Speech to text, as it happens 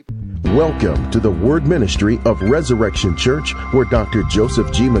Welcome to the Word Ministry of Resurrection Church, where Dr. Joseph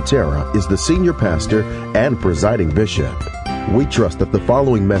G. Matera is the senior pastor and presiding bishop. We trust that the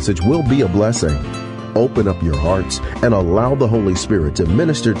following message will be a blessing. Open up your hearts and allow the Holy Spirit to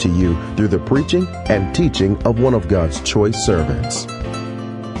minister to you through the preaching and teaching of one of God's choice servants.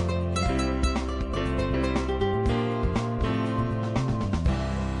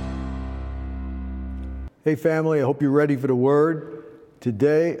 Hey family, I hope you're ready for the Word.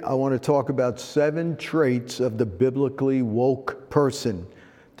 Today, I want to talk about 7 traits of the biblically woke person.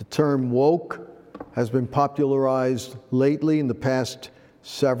 The term woke has been popularized lately in the past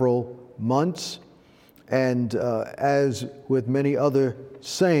several months. And as with many other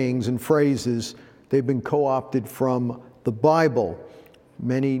sayings and phrases, they've been co-opted from the Bible.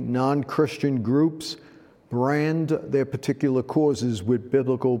 Many non-Christian groups brand their particular causes with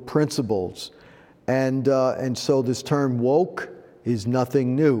biblical principles. And so this term woke is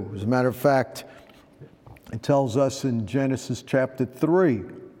nothing new. As a matter of fact, it tells us in Genesis chapter 3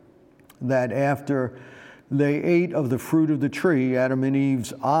 that after they ate of the fruit of the tree, Adam and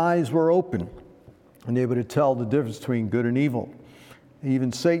Eve's eyes were open and able to tell the difference between good and evil.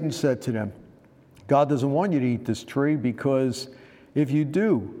 Even Satan said to them, God doesn't want you to eat this tree because if you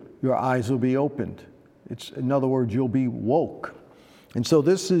do, your eyes will be opened. In other words, you'll be woke. And so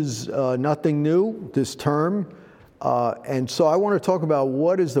this is nothing new, this term. And so I want to talk about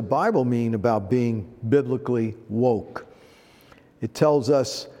what does the Bible mean about being biblically woke. It tells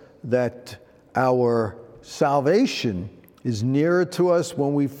us that our salvation is nearer to us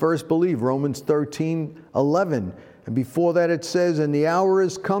when we first believe, Romans 13:11. And before that it says, and the hour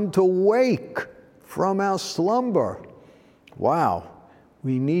has come to wake from our slumber. Wow,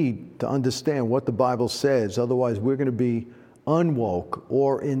 we need to understand what the Bible says, otherwise we're going to be unwoke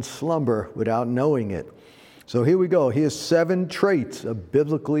or in slumber without knowing it. So here we go. Here's 7 traits of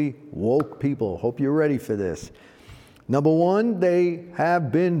biblically woke people. Hope you're ready for this. Number 1, they have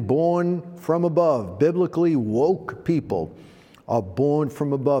been born from above. Biblically woke people are born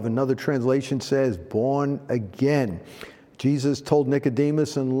from above. Another translation says born again. Jesus told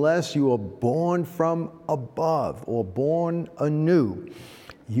Nicodemus, unless you are born from above or born anew,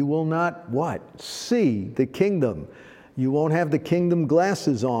 you will not what? See the kingdom. You won't have the kingdom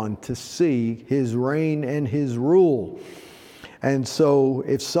glasses on to see his reign and his rule. And so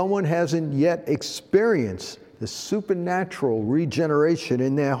if someone hasn't yet experienced the supernatural regeneration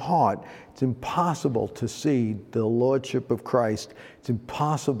in their heart, it's impossible to see the lordship of Christ. It's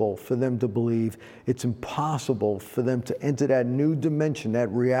impossible for them to believe. It's impossible for them to enter that new dimension,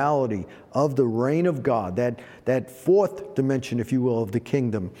 that reality of the reign of God, that fourth dimension, if you will, of the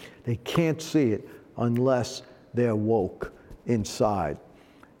kingdom. They can't see it unless they're woke inside.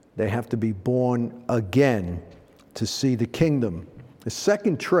 They have to be born again to see the kingdom. The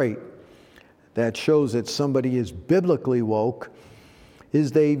second trait that shows that somebody is biblically woke is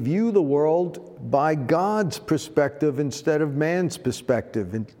they view the world by God's perspective instead of man's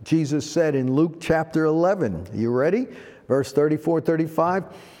perspective. And Jesus said in Luke chapter 11, are you ready? Verse 34, 35.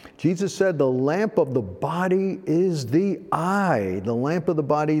 Jesus said, the lamp of the body is the eye. The lamp of the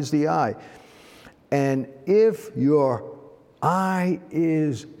body is the eye. And if your eye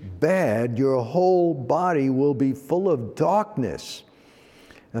is bad, your whole body will be full of darkness.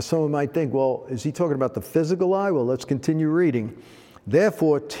 Now someone might think, well, is he talking about the physical eye? Well, let's continue reading.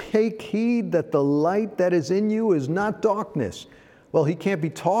 Therefore, take heed that the light that is in you is not darkness. Well, he can't be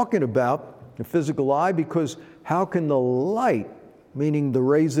talking about the physical eye because how can the light, meaning the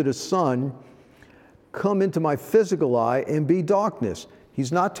rays of the sun, come into my physical eye and be darkness?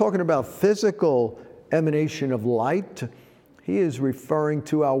 He's not talking about physical emanation of light. He is referring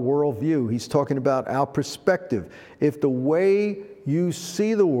to our worldview. He's talking about our perspective. If the way you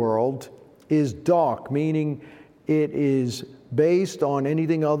see the world is dark, meaning it is based on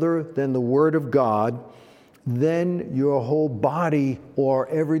anything other than the Word of God, then your whole body or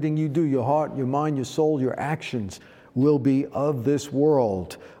everything you do, your heart, your mind, your soul, your actions will be of this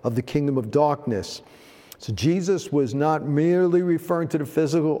world, of the kingdom of darkness. So Jesus was not merely referring to the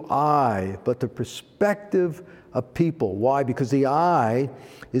physical eye, but the perspective of people. Why? Because the eye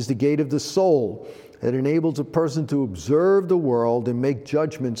is the gate of the soul. It enables a person to observe the world and make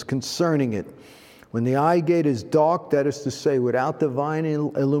judgments concerning it. When the eye gate is dark, that is to say, without divine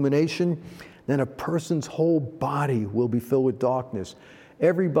illumination, then a person's whole body will be filled with darkness.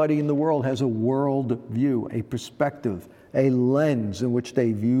 Everybody in the world has a world view, a perspective, a lens in which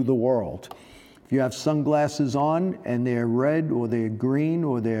they view the world. If you have sunglasses on and they're red or they're green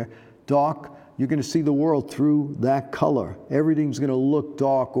or they're dark, you're going to see the world through that color. Everything's going to look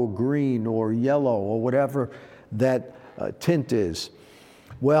dark or green or yellow or whatever that tint is.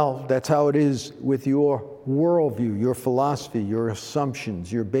 Well, that's how it is with your worldview, your philosophy, your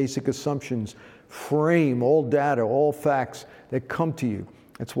assumptions. Your basic assumptions frame all data, all facts that come to you.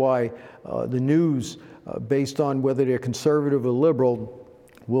 That's why the news, based on whether they're conservative or liberal,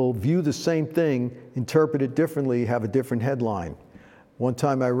 will view the same thing, interpret it differently, have a different headline. One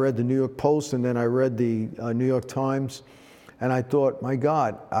time I read the New York Post and then I read the New York Times, and I thought, my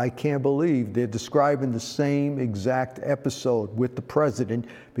God, I can't believe they're describing the same exact episode with the president,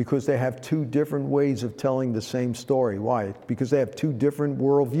 because they have two different ways of telling the same story. Why? Because they have two different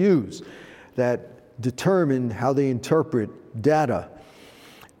worldviews that determine how they interpret data.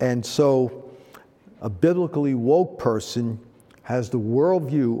 And so a biblically woke person has the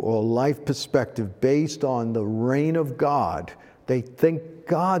worldview or life perspective based on the reign of God. They think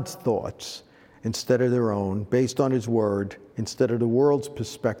God's thoughts instead of their own, based on His Word, instead of the world's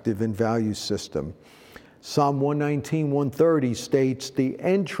perspective and value system. Psalm 119, 130 states, the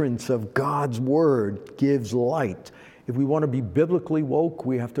entrance of God's Word gives light. If we want to be biblically woke,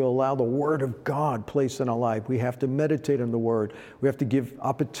 we have to allow the Word of God placed in our life. We have to meditate on the Word. We have to give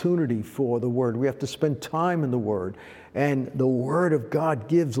opportunity for the Word. We have to spend time in the Word. And the Word of God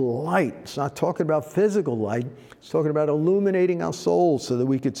gives light. It's not talking about physical light. It's talking about illuminating our souls so that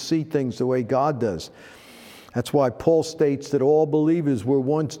we could see things the way God does. That's why Paul states that all believers were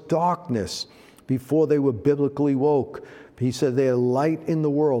once darkness before they were biblically woke. He said they are light in the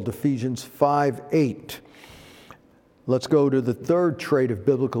world, Ephesians 5:8. Let's go to the third trait of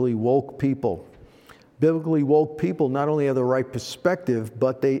biblically woke people. Biblically woke people not only have the right perspective,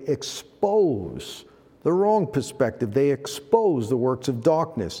 but they expose the wrong perspective. They expose the works of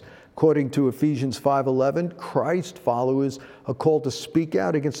darkness. According to Ephesians 5:11, Christ followers are called to speak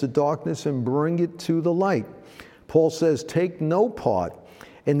out against the darkness and bring it to the light. Paul says, take no part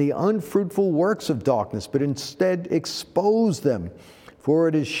in the unfruitful works of darkness, but instead expose them. For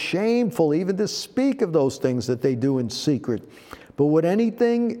it is shameful even to speak of those things that they do in secret. But when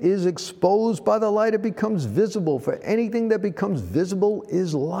anything is exposed by the light, it becomes visible. For anything that becomes visible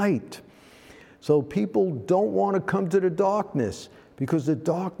is light. So people don't want to come to the darkness because the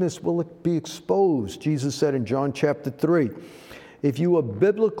darkness will be exposed. Jesus said in John chapter 3, if you are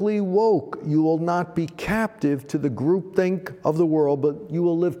biblically woke, you will not be captive to the groupthink of the world, but you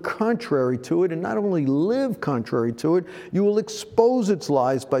will live contrary to it. And not only live contrary to it, you will expose its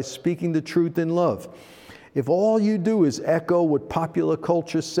lies by speaking the truth in love. If all you do is echo what popular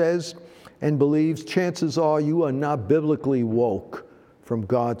culture says and believes, chances are you are not biblically woke from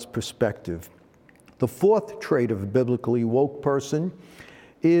God's perspective. The fourth trait of a biblically woke person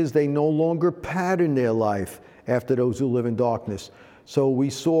is they no longer pattern their life after those who live in darkness. So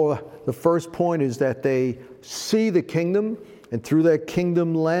we saw the first point is that they see the kingdom, and through that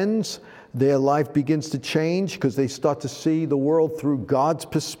kingdom lens, their life begins to change because they start to see the world through God's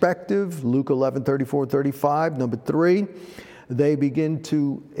perspective, Luke 11:34-35. Number 3, they begin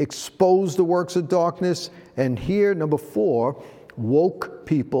to expose the works of darkness. And here, number 4, woke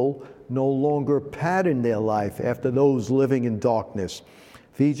people no longer pattern their life after those living in darkness.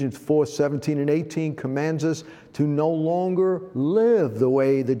 Ephesians 4:17-18 commands us to no longer live the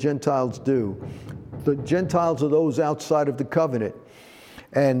way the Gentiles do. The Gentiles are those outside of the covenant.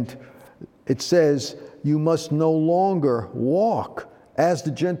 And it says, you must no longer walk as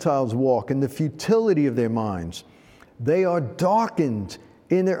the Gentiles walk in the futility of their minds. They are darkened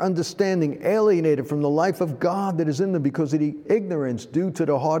in their understanding, alienated from the life of God that is in them because of the ignorance due to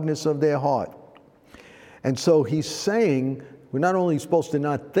the hardness of their heart. And so he's saying, we're not only supposed to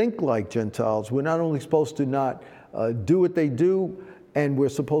not think like Gentiles, we're not only supposed to not do what they do, and we're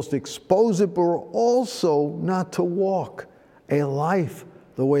supposed to expose it, but we're also not to walk a life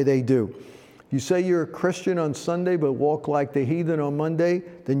the way they do. You say you're a Christian on Sunday, but walk like the heathen on Monday,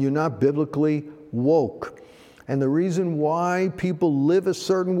 then you're not biblically woke. And the reason why people live a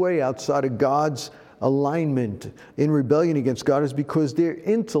certain way outside of God's alignment in rebellion against God is because their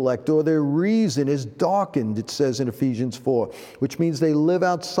intellect or their reason is darkened, it says in Ephesians 4, which means they live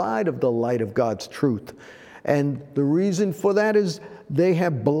outside of the light of God's truth. And the reason for that is they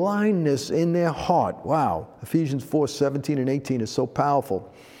have blindness in their heart. Wow, Ephesians 4:17-18 is so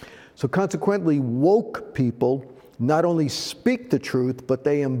powerful. So consequently, woke people not only speak the truth, but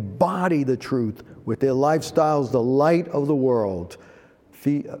they embody the truth with their lifestyles, the light of the world.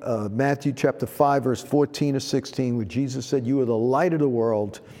 Matthew chapter 5, verse 14-16, where Jesus said, you are the light of the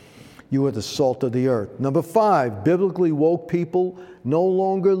world, you are the salt of the earth. Number 5, biblically woke people no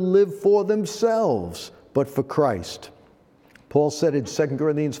longer live for themselves, but for Christ. Paul said in 2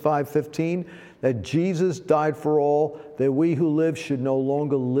 Corinthians 5:15 that Jesus died for all, that we who live should no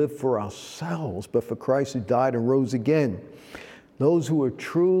longer live for ourselves, but for Christ who died and rose again. those who are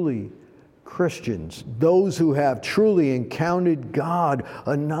truly Christians, those who have truly encountered God,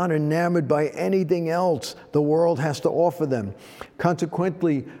 are not enamored by anything else the world has to offer them.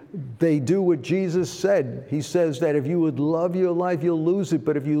 Consequently, they do what Jesus said. He says that if you would love your life, you'll lose it.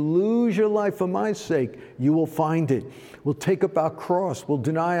 But if you lose your life for my sake, you will find it. We'll take up our cross. We'll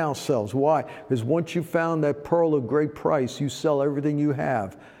deny ourselves. Why? Because once you found that pearl of great price, you sell everything you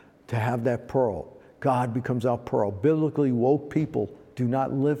have to have that pearl. God becomes our pearl. Biblically woke people do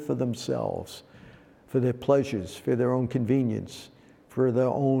not live for themselves, for their pleasures, for their own convenience, for their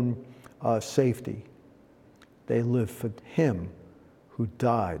own safety. They live for Him who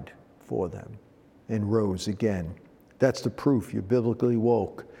died for them and rose again. That's the proof you're biblically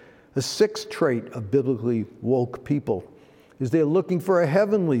woke. The sixth trait of biblically woke people is they're looking for a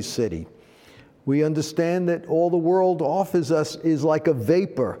heavenly city. We understand that all the world offers us is like a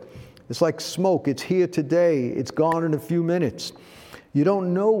vapor. It's like smoke. It's here today. It's gone in a few minutes. You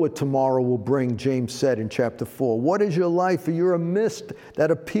don't know what tomorrow will bring, James said in chapter 4. What is your life? For you're a mist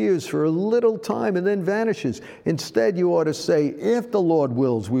that appears for a little time and then vanishes. Instead, you ought to say, if the Lord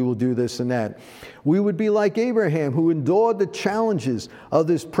wills, we will do this and that. We would be like Abraham, who endured the challenges of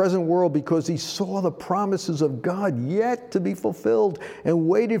this present world because he saw the promises of God yet to be fulfilled and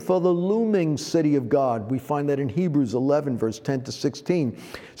waited for the looming city of God. We find that in Hebrews 11, verse 10 to 16. It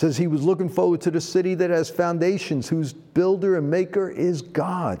says he was looking forward to the city that has foundations, whose builder and maker is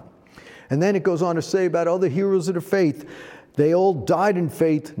God. And then it goes on to say about other heroes of the faith, they all died in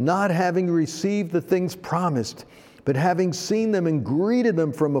faith, not having received the things promised, but having seen them and greeted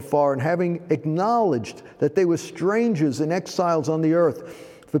them from afar, and having acknowledged that they were strangers and exiles on the earth.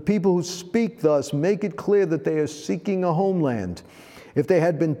 For people who speak thus make it clear that they are seeking a homeland. If they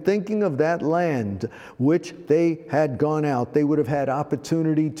had been thinking of that land which they had gone out, they would have had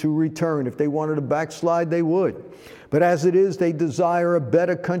opportunity to return. If they wanted to backslide, they would. But as it is, they desire a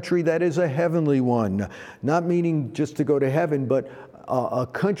better country that is a heavenly one. Not meaning just to go to heaven, but a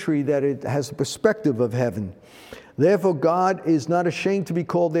country that it has a perspective of heaven. Therefore, God is not ashamed to be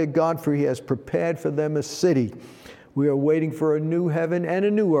called their God, for He has prepared for them a city. We are waiting for a new heaven and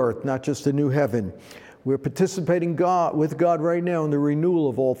a new earth, not just a new heaven. We're participating with God right now in the renewal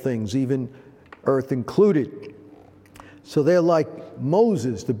of all things, even earth included. So they're like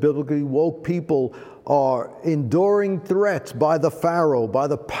Moses. The biblically woke people are enduring threats by the Pharaoh, by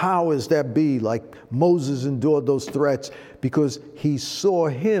the powers that be, like Moses endured those threats because he saw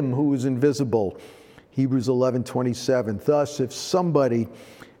Him who is invisible. Hebrews 11:27. Thus, if somebody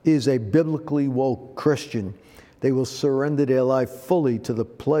is a biblically woke Christian, they will surrender their life fully to the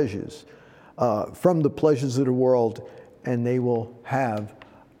pleasures, from the pleasures of the world, and they will have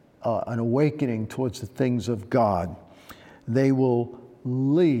an awakening towards the things of God. They will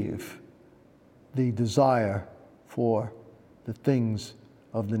leave the desire for the things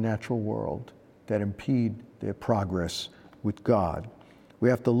of the natural world that impede their progress with God. We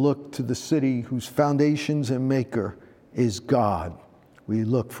have to look to the city whose foundations and maker is God. We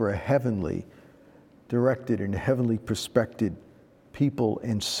look for a heavenly directed and heavenly perspective people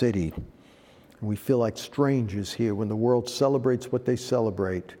and city. And we feel like strangers here when the world celebrates what they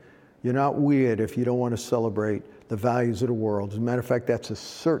celebrate. You're not weird if you don't want to celebrate the values of the world. As a matter of fact, that's a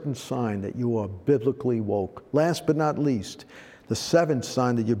certain sign that you are biblically woke. Last but not least, the seventh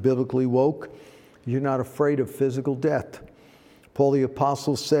sign that you're biblically woke, you're not afraid of physical death. Paul the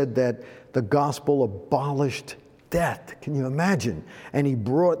Apostle said that the gospel abolished death. Can you imagine? And he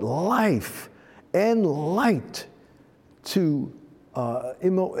brought life and light to,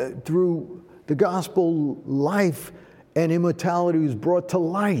 through the gospel, life and immortality was brought to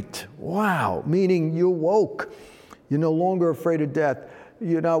light. Wow, meaning you're woke. You're no longer afraid of death.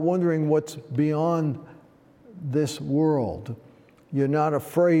 You're not wondering what's beyond this world. You're not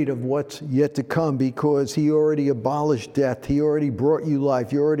afraid of what's yet to come because He already abolished death. He already brought you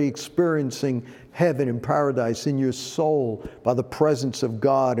life. You're already experiencing heaven and paradise in your soul by the presence of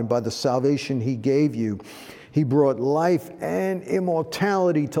God and by the salvation He gave you. He brought life and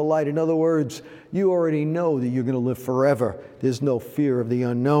immortality to light. In other words, you already know that you're going to live forever. There's no fear of the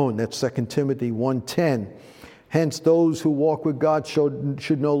unknown. That's 2 Timothy 1:10. Hence, those who walk with God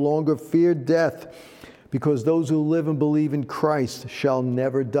should no longer fear death, because those who live and believe in Christ shall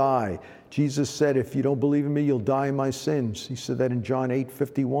never die. Jesus said, if you don't believe in me, you'll die in my sins. He said that in John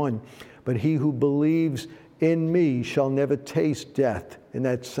 8:51. But he who believes in me shall never taste death, in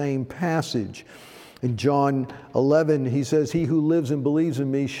that same passage. In John 11, he says, he who lives and believes in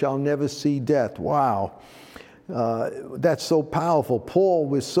me shall never see death. Wow. That's so powerful. Paul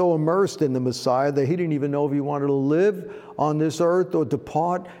was so immersed in the Messiah that he didn't even know if he wanted to live on this earth or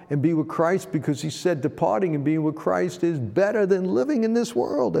depart and be with Christ, because he said departing and being with Christ is better than living in this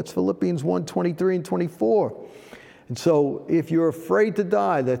world. That's Philippians 1:23 and 24. And so if you're afraid to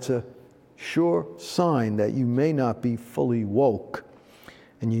die, that's a sure sign that you may not be fully woke,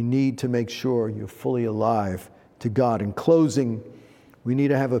 and you need to make sure you're fully alive to God. In closing, we need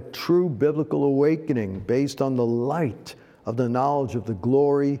to have a true biblical awakening based on the light of the knowledge of the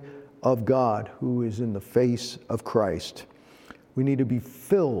glory of God who is in the face of Christ. We need to be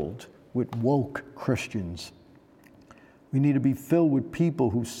filled with woke Christians. We need to be filled with people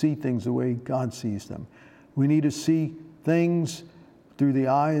who see things the way God sees them. We need to see things through the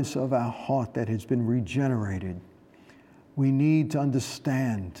eyes of our heart that has been regenerated. We need to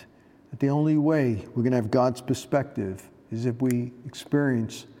understand that the only way we're going to have God's perspective is if we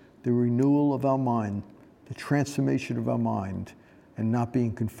experience the renewal of our mind, the transformation of our mind, and not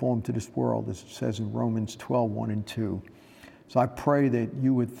being conformed to this world, as it says in Romans 12:1 and 2. So I pray that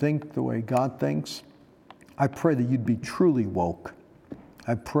you would think the way God thinks. I pray that you'd be truly woke.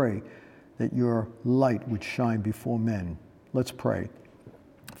 I pray that your light would shine before men. Let's pray.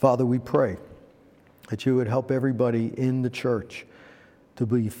 Father, we pray that you would help everybody in the church to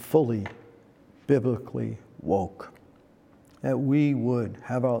be fully biblically woke, that we would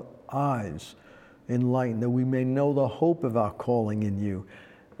have our eyes enlightened, that we may know the hope of our calling in you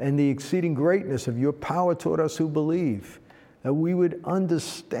and the exceeding greatness of your power toward us who believe, that we would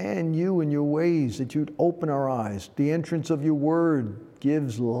understand you and your ways, that you'd open our eyes. The entrance of your word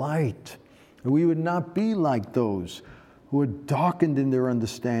gives light, that we would not be like those who are darkened in their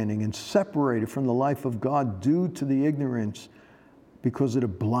understanding and separated from the life of God due to the ignorance because of the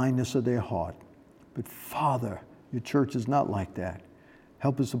blindness of their heart. But Father, your church is not like that.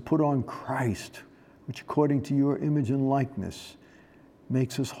 Help us to put on Christ, which according to your image and likeness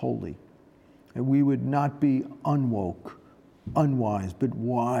makes us holy. And we would not be unwoke, unwise, but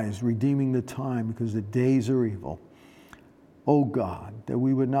wise, redeeming the time because the days are evil. Oh God, that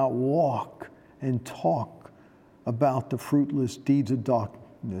we would not walk and talk about the fruitless deeds of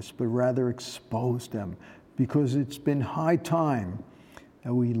darkness, but rather expose them, because it's been high time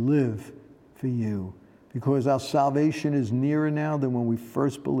that we live for you, because our salvation is nearer now than when we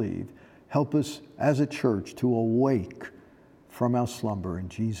first believed. Help us as a church to awake from our slumber in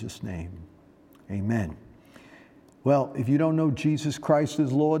Jesus' name. Amen. Well, if you don't know Jesus Christ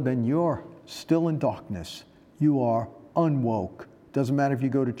as Lord, then you're still in darkness. You are unwoke. Doesn't matter if you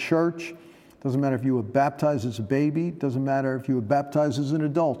go to church. Doesn't matter if you were baptized as a baby. Doesn't matter if you were baptized as an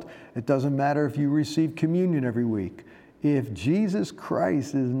adult. It doesn't matter if you receive communion every week. If Jesus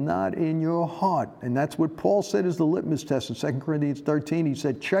Christ is not in your heart, and that's what Paul said is the litmus test in 2 Corinthians 13. He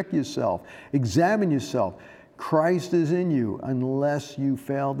said, check yourself, examine yourself. Christ is in you unless you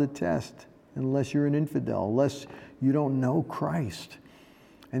fail the test, unless you're an infidel, unless you don't know Christ.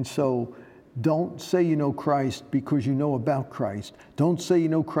 And so don't say you know Christ because you know about Christ. Don't say you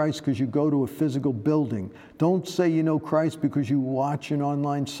know Christ because you go to a physical building. Don't say you know Christ because you watch an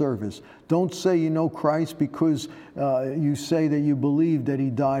online service. Don't say you know Christ because you say that you believe that he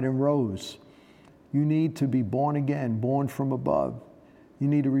died and rose. You need to be born again, born from above. You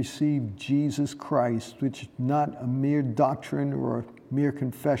need to receive Jesus Christ, which is not a mere doctrine or a mere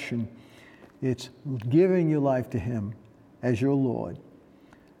confession. It's giving your life to him as your Lord,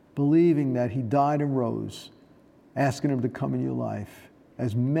 believing that he died and rose, asking him to come in your life.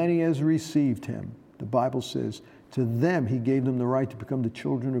 As many as received him, the Bible says, to them he gave them the right to become the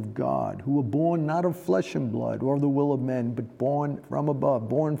children of God, who were born not of flesh and blood or the will of men, but born from above,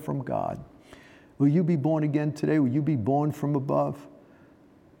 born from God. Will you be born again today? Will you be born from above?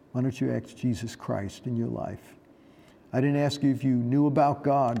 Why don't you ask Jesus Christ in your life? I didn't ask you if you knew about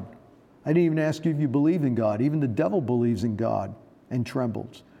God. I didn't even ask you if you believe in God. Even the devil believes in God and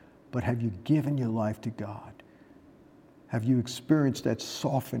trembles. But have you given your life to God? Have you experienced that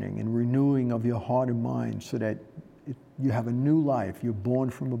softening and renewing of your heart and mind so that you have a new life? You're born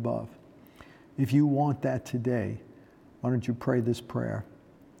from above. If you want that today, why don't you pray this prayer?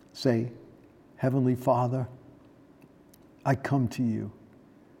 Say, Heavenly Father, I come to you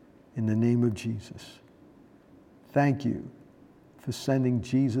in the name of Jesus. Thank you for sending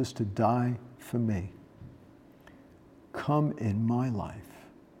Jesus to die for me. Come in my life.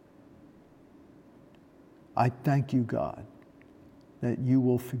 I thank you, God, that you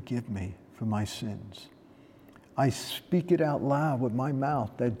will forgive me for my sins. I speak it out loud with my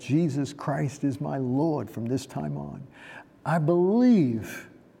mouth that Jesus Christ is my Lord from this time on. I believe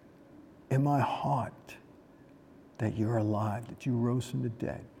in my heart that you're alive, that you rose from the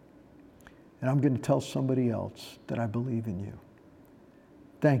dead. and I'm going to tell somebody else that I believe in you.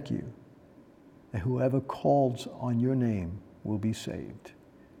 Thank you that whoever calls on your name will be saved.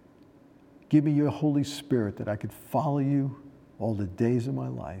 Give me your Holy Spirit that I could follow you all the days of my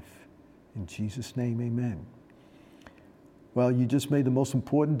life. In Jesus' name, amen. Well, you just made the most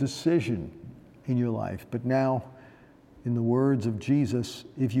important decision in your life. But now, in the words of Jesus,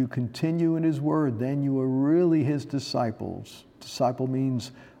 if you continue in his word, then you are really his disciples. Disciple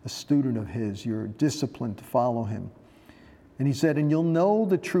means a student of his. You're disciplined to follow him. And he said, and you'll know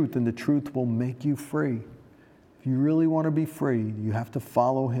the truth, and the truth will make you free. If you really want to be free, you have to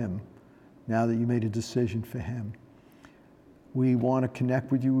follow him now that you made a decision for him. We want to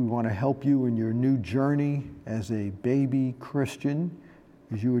connect with you. We want to help you in your new journey as a baby Christian,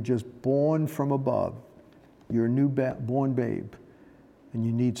 as you were just born from above. You're a newborn babe, and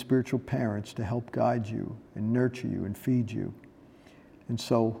you need spiritual parents to help guide you and nurture you and feed you. And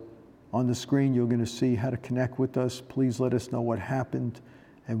so on the screen, you're going to see how to connect with us. Please let us know what happened,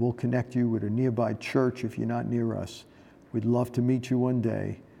 and we'll connect you with a nearby church if you're not near us. We'd love to meet you one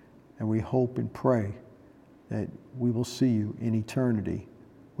day, and we hope and pray that we will see you in eternity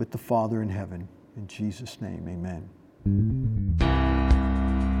with the Father in heaven. In Jesus' name, amen.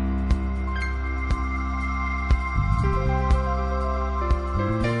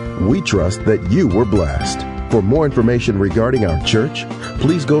 We trust that you were blessed. For more information regarding our church,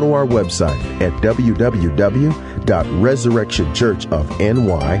 please go to our website at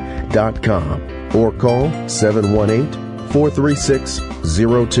www.resurrectionchurchofny.com or call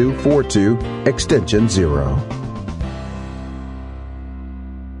 718-436-0242, extension 0.